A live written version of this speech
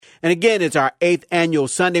And again, it's our 8th annual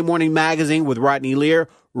Sunday Morning Magazine with Rodney Lear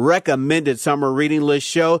recommended summer reading list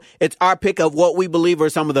show. It's our pick of what we believe are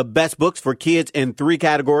some of the best books for kids in 3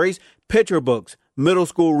 categories: picture books, middle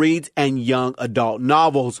school reads, and young adult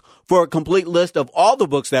novels. For a complete list of all the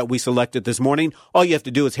books that we selected this morning, all you have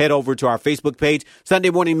to do is head over to our Facebook page,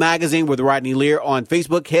 Sunday Morning Magazine with Rodney Lear on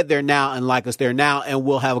Facebook. Head there now and like us there now, and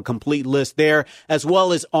we'll have a complete list there, as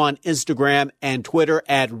well as on Instagram and Twitter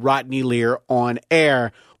at Rodney Lear on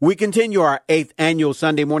air. We continue our 8th annual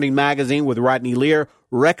Sunday Morning Magazine with Rodney Lear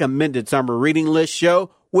recommended summer reading list show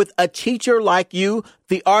with A Teacher Like You.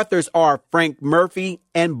 The authors are Frank Murphy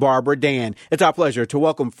and Barbara Dan. It's our pleasure to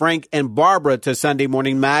welcome Frank and Barbara to Sunday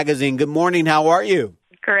Morning Magazine. Good morning. How are you?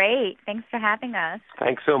 Great. Thanks for having us.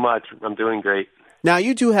 Thanks so much. I'm doing great. Now,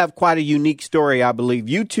 you two have quite a unique story, I believe.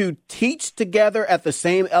 You two teach together at the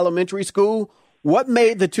same elementary school. What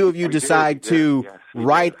made the two of you decide to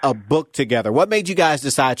write a book together? What made you guys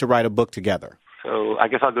decide to write a book together? So I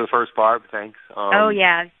guess I'll go first, Barb. Thanks.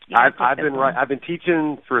 Yeah. I've been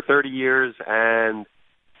teaching for 30 years, and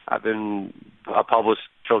I've been a published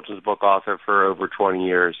children's book author for over 20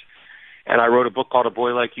 years. And I wrote a book called A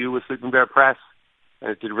Boy Like You with Sleeping Bear Press, and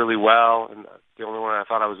it did really well. And the only one I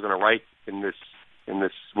thought I was going to write in this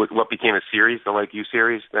what became a series, the Like You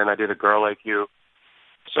series. Then I did A Girl Like You.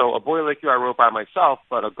 So A Boy Like You I wrote by myself,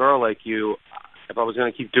 but A Girl Like You, if I was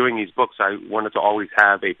going to keep doing these books, I wanted to always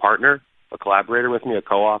have a partner, a collaborator with me, a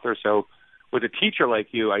co-author. So with A Teacher Like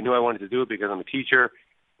You, I knew I wanted to do it because I'm a teacher,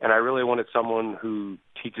 and I really wanted someone who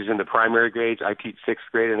teaches in the primary grades. I teach 6th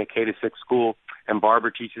grade in a K-6 school, and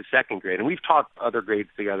Barbara teaches 2nd grade. And we've taught other grades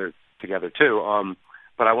together too.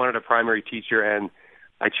 But I wanted a primary teacher, and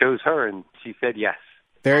I chose her, and she said yes.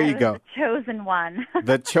 There you go. The chosen one.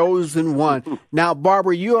 The chosen one. Now,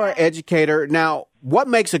 Barbara, you are an educator. Now, what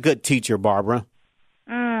makes a good teacher, Barbara?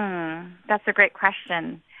 That's a great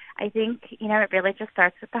question. I think, it really just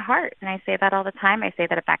starts with the heart. And I say that all the time. I say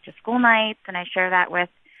that at back-to-school nights, and I share that with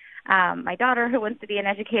my daughter who wants to be an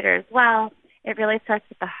educator as well. It really starts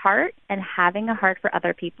with the heart and having a heart for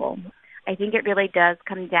other people. I think it really does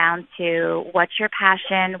come down to what's your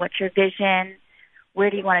passion, what's your vision, where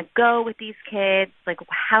do you want to go with these kids, like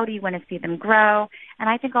how do you want to see them grow? And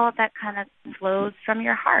I think all of that kind of flows from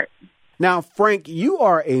your heart. Now, Frank, you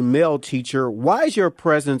are a male teacher. Why is your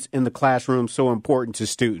presence in the classroom so important to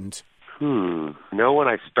students? When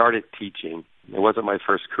I started teaching, it wasn't my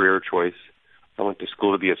first career choice. I went to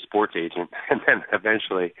school to be a sports agent, and then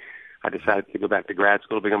eventually I decided to go back to grad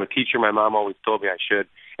school to become a teacher. My mom always told me I should.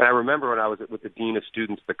 And I remember when I was with the dean of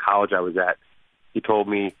students at the college I was at, he told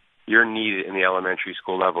me, you're needed in the elementary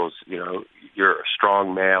school levels. You're a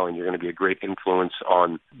strong male, and you're going to be a great influence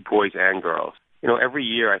on boys and girls. Every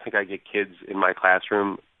year I think I get kids in my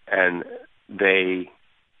classroom, and they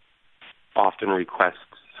often request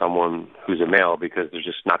someone who's a male because there's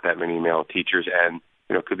just not that many male teachers. And,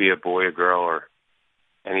 it could be a boy, a girl, or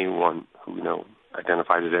anyone who,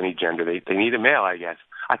 identifies as any gender. They need a male, I guess.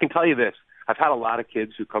 I can tell you this. I've had a lot of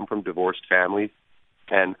kids who come from divorced families,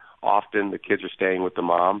 and often the kids are staying with the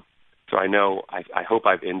mom. So I hope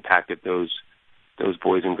I've impacted those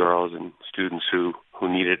boys and girls and students who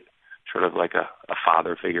needed sort of like a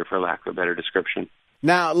father figure, for lack of a better description.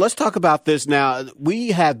 Now, let's talk about this now. We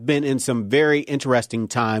have been in some very interesting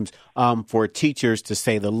times for teachers, to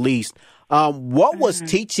say the least. What was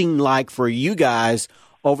teaching like for you guys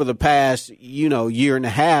over the past, year and a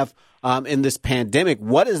half in this pandemic?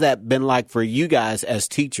 What has that been like for you guys as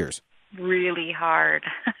teachers? Really hard.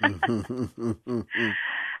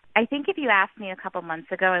 I think if you asked me a couple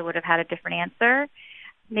months ago, I would have had a different answer.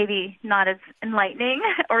 Maybe not as enlightening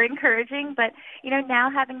or encouraging, but, now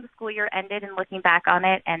having the school year ended and looking back on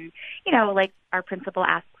it, and, like our principal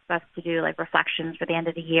asks us to do like reflections for the end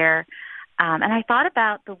of the year. And I thought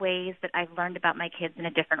about the ways that I've learned about my kids in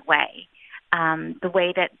a different way, the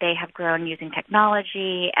way that they have grown using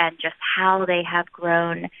technology and just how they have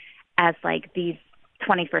grown as like these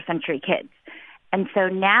 21st century kids. And so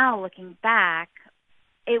now looking back,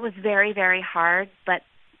 it was very, very hard, but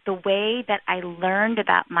the way that I learned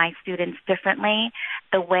about my students differently,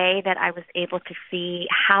 the way that I was able to see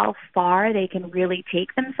how far they can really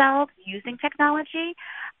take themselves using technology,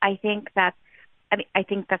 I think that's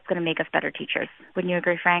going to make us better teachers. Wouldn't you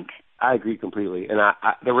agree, Frank? I agree completely. And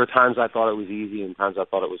there were times I thought it was easy and times I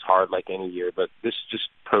thought it was hard, like any year, but this just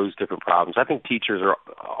posed different problems. I think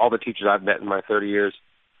all the teachers I've met in my 30 years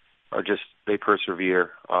they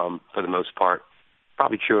persevere for the most part.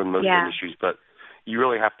 Probably true in most industries, but you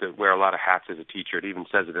really have to wear a lot of hats as a teacher. It even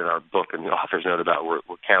says it in our book, and the author's note about we're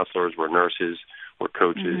counselors, we're nurses, we're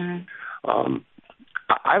coaches.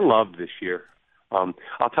 I loved this year.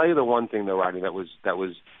 I'll tell you the one thing, though, Rodney, that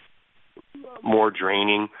was more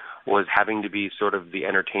draining was having to be sort of the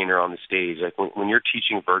entertainer on the stage. Like when you're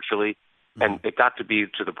teaching virtually, and it got to be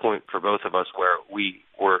to the point for both of us where we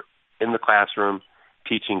were in the classroom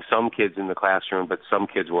teaching some kids in the classroom, but some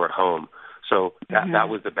kids were at home. So that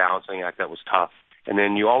was the balancing act that was tough. And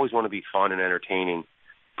then you always want to be fun and entertaining,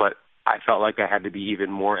 but I felt like I had to be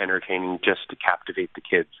even more entertaining just to captivate the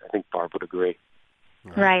kids. I think Barb would agree.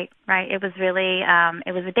 Right. It was really,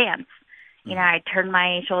 it was a dance. You know, I turn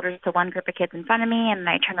my shoulders to one group of kids in front of me, and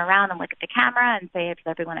I turn around and look at the camera and say, is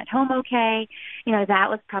everyone at home okay? You know, that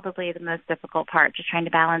was probably the most difficult part, just trying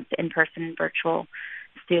to balance in-person and virtual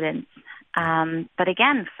students. But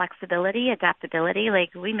again, flexibility, adaptability,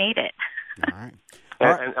 like we made it. All right.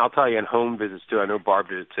 And I'll tell you, in home visits too, I know Barb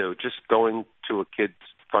did it too, just going to a kid's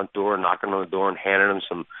front door, knocking on the door and handing them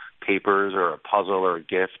some papers or a puzzle or a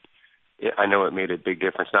gift. I know it made a big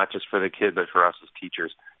difference, not just for the kid, but for us as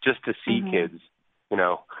teachers, just to see kids, you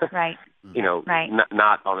know, right.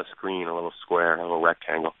 Not on a screen, a little square, a little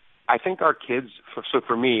rectangle. I think our kids, so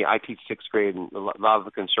for me, I teach sixth grade, and a lot of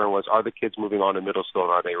the concern was, are the kids moving on to middle school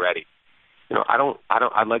and are they ready? You know,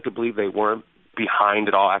 I'd like to believe they weren't behind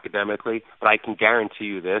at all academically, but I can guarantee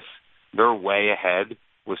you this, they're way ahead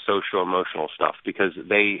with social emotional stuff because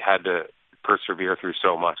they had to persevere through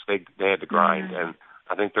so much. They had to grind, and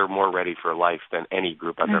I think they're more ready for life than any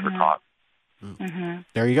group I've ever taught.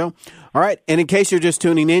 There you go. All right. And in case you're just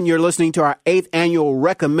tuning in, you're listening to our 8th annual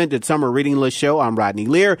recommended summer reading list show. I'm Rodney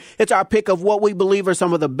Lear. It's our pick of what we believe are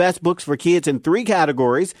some of the best books for kids in 3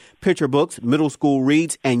 categories: picture books, middle school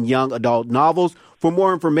reads, and young adult novels. For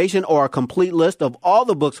more information or a complete list of all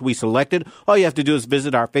the books we selected, all you have to do is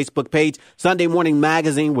visit our Facebook page, Sunday Morning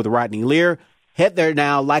Magazine with Rodney Lear. Head there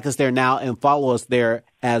now, like us there now, and follow us there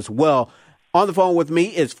as well. On the phone with me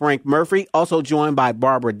is Frank Murphy, also joined by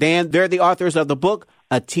Barbara Dan. They're the authors of the book,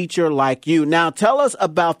 A Teacher Like You. Now, tell us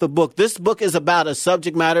about the book. This book is about a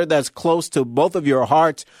subject matter that's close to both of your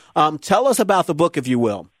hearts. Tell us about the book, if you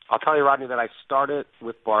will. I'll tell you, Rodney, that I started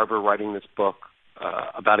with Barbara writing this book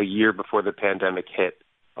about a year before the pandemic hit.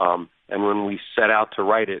 And when we set out to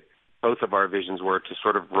write it, both of our visions were to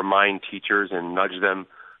sort of remind teachers and nudge them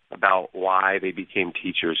about why they became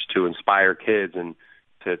teachers, to inspire kids and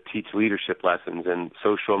to teach leadership lessons and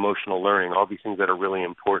social emotional learning, all these things that are really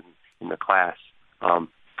important in the class. And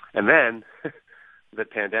then the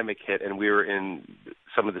pandemic hit, and we were in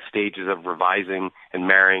some of the stages of revising and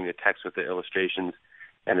marrying the text with the illustrations,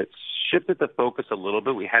 and it shifted the focus a little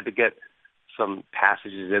bit. We had to get some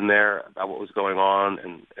passages in there about what was going on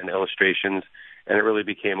and illustrations, and it really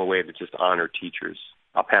became a way to just honor teachers.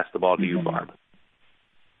 I'll pass the ball to you, Barb.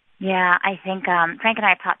 Yeah, I think Frank and I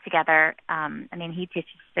have taught together. He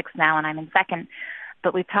teaches 6th now, and I'm in 2nd,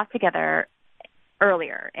 but we've taught together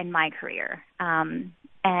earlier in my career.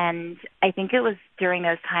 And I think it was during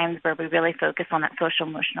those times where we really focused on that social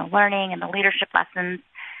emotional learning and the leadership lessons.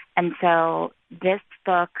 And so this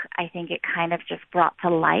book, I think it kind of just brought to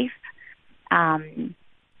life, and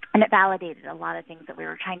it validated a lot of things that we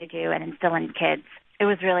were trying to do and instill in kids. It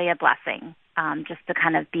was really a blessing just to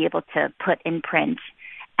kind of be able to put in print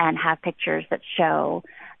and have pictures that show,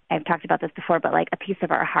 I've talked about this before, but like a piece of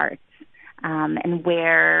our hearts and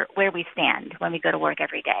where we stand when we go to work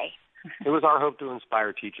every day. It was our hope to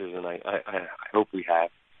inspire teachers, and I hope we have.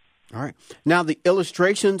 All right. Now, the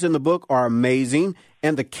illustrations in the book are amazing,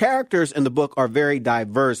 and the characters in the book are very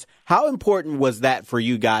diverse. How important was that for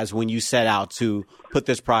you guys when you set out to put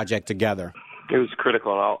this project together? It was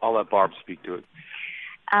critical, and I'll let Barb speak to it.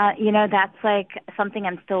 That's like something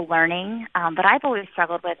I'm still learning, but I've always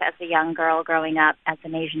struggled with as a young girl growing up as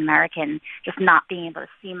an Asian American, just not being able to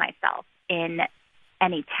see myself in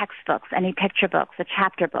any textbooks, any picture books, the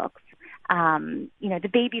chapter books, the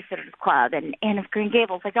Babysitter's Club and Anne of Green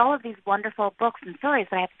Gables, like all of these wonderful books and stories,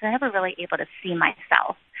 but I was never really able to see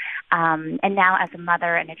myself. And now as a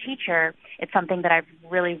mother and a teacher, it's something that I've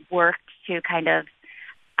really worked to kind of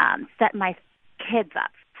set my kids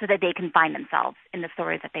up so that they can find themselves in the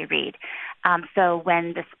stories that they read. So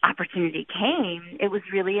when this opportunity came, it was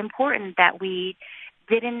really important that we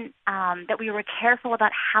that we were careful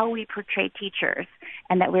about how we portray teachers,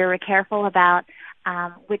 and that we were careful about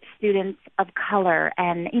which students of color,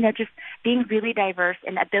 and just being really diverse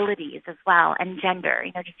in abilities as well, and gender.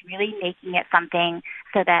 Just really making it something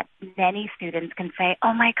so that many students can say,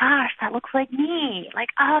 "Oh my gosh, that looks like me!" Like,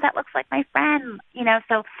 "Oh, that looks like my friend."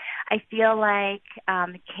 So I feel like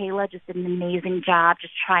Kayla just did an amazing job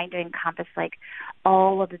just trying to encompass like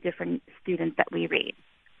all of the different students that we read.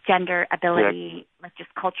 Gender, ability, like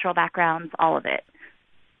just cultural backgrounds, all of it.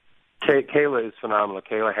 Kayla is phenomenal.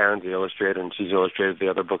 Kayla Herron's the illustrator, and she's illustrated the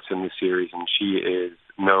other books in the series, and she is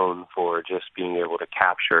known for just being able to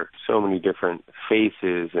capture so many different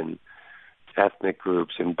faces and ethnic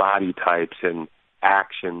groups and body types and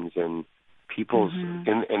actions and people's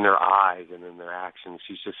in their eyes and in their actions.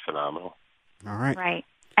 She's just phenomenal. All right. Right.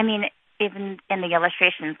 I mean, even in the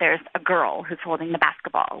illustrations, there's a girl who's holding the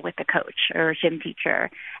basketball with the coach or gym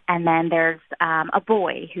teacher. And then there's a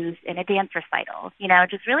boy who's in a dance recital,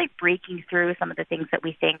 just really breaking through some of the things that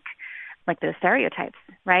we think, like those stereotypes,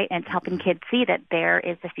 right? And it's helping kids see that there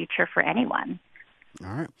is a future for anyone.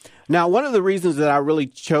 All right. Now, one of the reasons that I really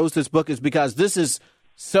chose this book is because this is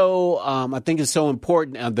so, I think it's so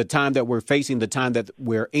important the time that we're facing, the time that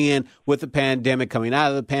we're in with the pandemic, coming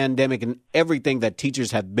out of the pandemic, and everything that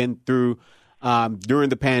teachers have been through during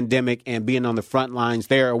the pandemic and being on the front lines.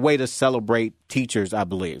 They're a way to celebrate teachers, I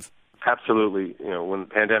believe. Absolutely. When the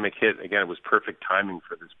pandemic hit, again, it was perfect timing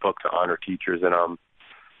for this book to honor teachers. And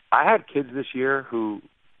I had kids this year who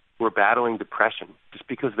were battling depression just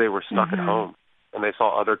because they were stuck at home and they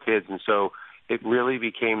saw other kids. And so it really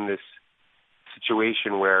became this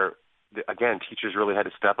situation where, again, teachers really had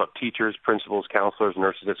to step up. Teachers, principals, counselors,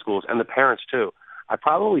 nurses at schools, and the parents too. I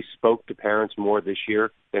probably spoke to parents more this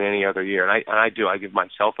year than any other year, and I do. I give my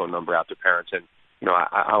cell phone number out to parents, and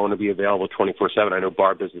I want to be available 24/7. I know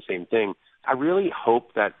Barb does the same thing. I really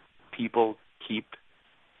hope that people keep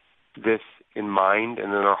this in mind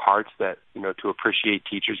and in their hearts, that to appreciate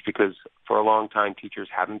teachers, because for a long time teachers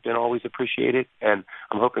haven't been always appreciated, and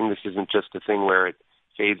I'm hoping this isn't just a thing where it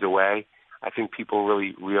fades away. I think people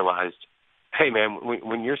really realized, hey, man,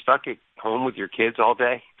 when you're stuck at home with your kids all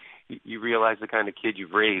day, you realize the kind of kid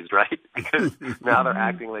you've raised, right? Because now they're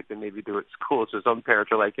acting like they maybe do at school. So some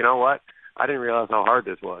parents are like, you know what? I didn't realize how hard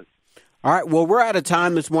this was. All right. Well, we're out of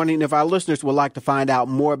time this morning. If our listeners would like to find out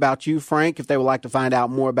more about you, Frank, if they would like to find out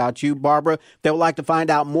more about you, Barbara, if they would like to find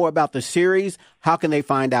out more about the series, how can they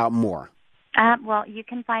find out more? Well, you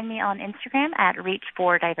can find me on Instagram at Reach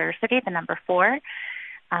for Diversity, the number 4.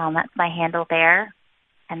 That's my handle there.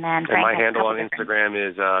 And then my handle on Instagram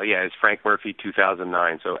is Frank Murphy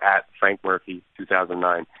 2009. So at Frank Murphy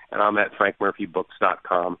 2009. And I'm at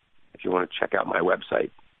frankmurphybooks.com if you want to check out my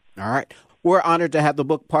website. All right. We're honored to have the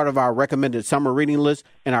book part of our recommended summer reading list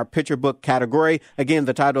in our picture book category. Again,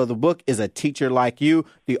 the title of the book is A Teacher Like You.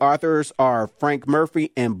 The authors are Frank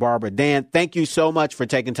Murphy and Barbara Dan. Thank you so much for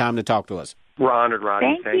taking time to talk to us. We're honored,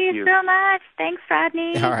 Rodney. Thank you so much. Thanks,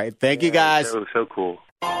 Rodney. All right. Thank you, guys. It was so cool.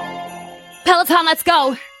 Peloton, let's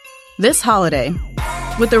go. This holiday,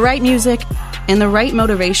 with the right music and the right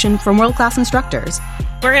motivation from world-class instructors,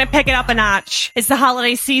 We're going to pick it up a notch. It's the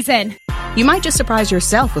holiday season. you might just surprise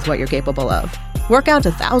yourself with what you're capable of. Work out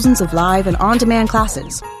to thousands of live and on-demand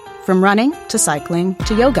classes, from running to cycling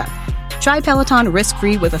to yoga. Try Peloton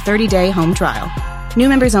risk-free with a 30-day home trial. New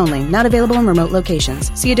members only, not available in remote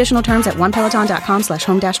locations. See additional terms at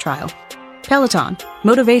onepeloton.com/home-trial. Peloton,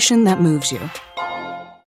 motivation that moves you.